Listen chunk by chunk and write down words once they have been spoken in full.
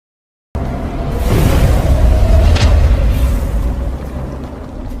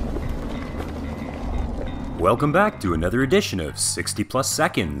Welcome back to another edition of 60 Plus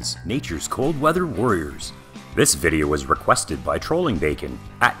Seconds, Nature's Cold Weather Warriors. This video was requested by Trolling Bacon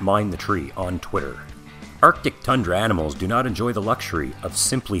at MindTheTree on Twitter. Arctic tundra animals do not enjoy the luxury of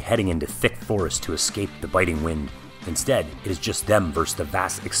simply heading into thick forest to escape the biting wind. Instead, it is just them versus the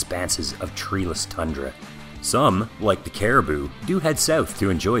vast expanses of treeless tundra. Some, like the caribou, do head south to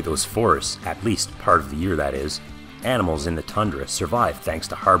enjoy those forests, at least part of the year that is. Animals in the tundra survive thanks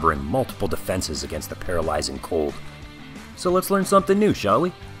to harboring multiple defenses against the paralyzing cold. So let's learn something new, shall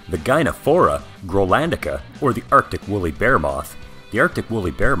we? The Gynophora groenlandica, or the Arctic woolly bear moth. The Arctic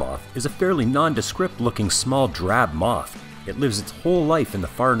woolly bear moth is a fairly nondescript looking small drab moth. It lives its whole life in the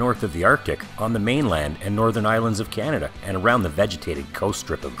far north of the Arctic, on the mainland and northern islands of Canada, and around the vegetated coast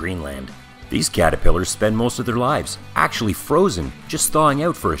strip of Greenland. These caterpillars spend most of their lives actually frozen, just thawing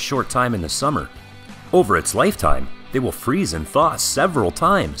out for a short time in the summer. Over its lifetime, they will freeze and thaw several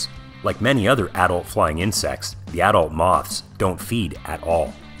times. Like many other adult flying insects, the adult moths don't feed at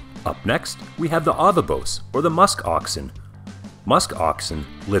all. Up next, we have the ovibos, or the musk oxen. Musk oxen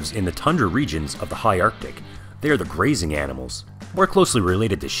lives in the tundra regions of the high Arctic. They are the grazing animals, more closely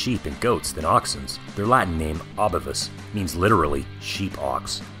related to sheep and goats than oxens. Their Latin name, obivus, means literally sheep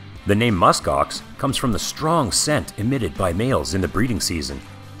ox. The name musk ox comes from the strong scent emitted by males in the breeding season,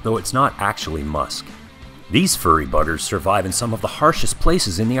 though it's not actually musk. These furry butters survive in some of the harshest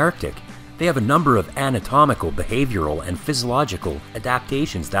places in the Arctic. They have a number of anatomical, behavioral, and physiological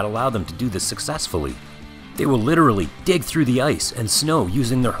adaptations that allow them to do this successfully. They will literally dig through the ice and snow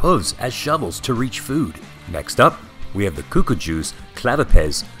using their hooves as shovels to reach food. Next up, we have the Cucujus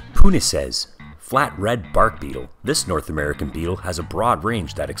clavipes punices, flat red bark beetle. This North American beetle has a broad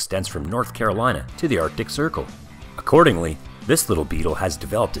range that extends from North Carolina to the Arctic Circle. Accordingly, this little beetle has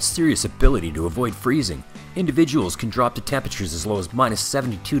developed a serious ability to avoid freezing. Individuals can drop to temperatures as low as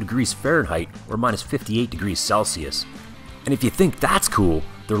 -72 degrees Fahrenheit or -58 degrees Celsius. And if you think that's cool,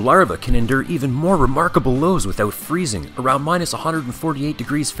 their larvae can endure even more remarkable lows without freezing, around -148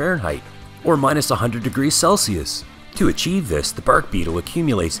 degrees Fahrenheit or -100 degrees Celsius. To achieve this, the bark beetle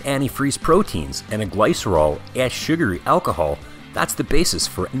accumulates antifreeze proteins and a glycerol, a sugary alcohol that's the basis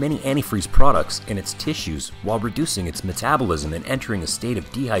for many antifreeze products in its tissues, while reducing its metabolism and entering a state of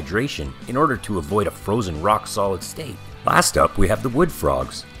dehydration in order to avoid a frozen rock-solid state. Last up, we have the wood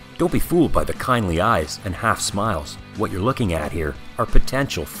frogs. Don't be fooled by the kindly eyes and half smiles. What you're looking at here are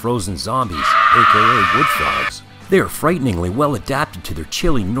potential frozen zombies, aka wood frogs. They are frighteningly well adapted to their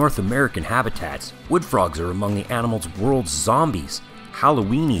chilly North American habitats. Wood frogs are among the animal's world's zombies,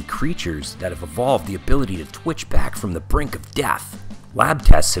 Halloween-y creatures that have evolved the ability to twitch back from the brink of death. Lab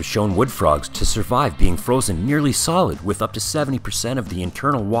tests have shown wood frogs to survive being frozen nearly solid, with up to 70% of the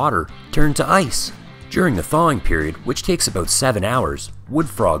internal water turned to ice. During the thawing period, which takes about 7 hours, wood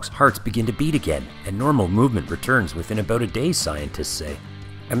frogs' hearts begin to beat again, and normal movement returns within about a day, scientists say.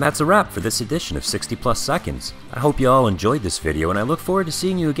 And that's a wrap for this edition of 60 Plus Seconds. I hope you all enjoyed this video, and I look forward to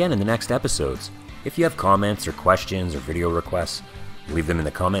seeing you again in the next episodes. If you have comments or questions or video requests, leave them in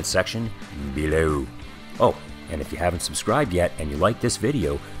the comments section below. Oh, and if you haven't subscribed yet and you like this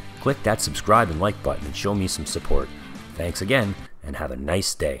video, click that subscribe and like button and show me some support. Thanks again, and have a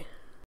nice day.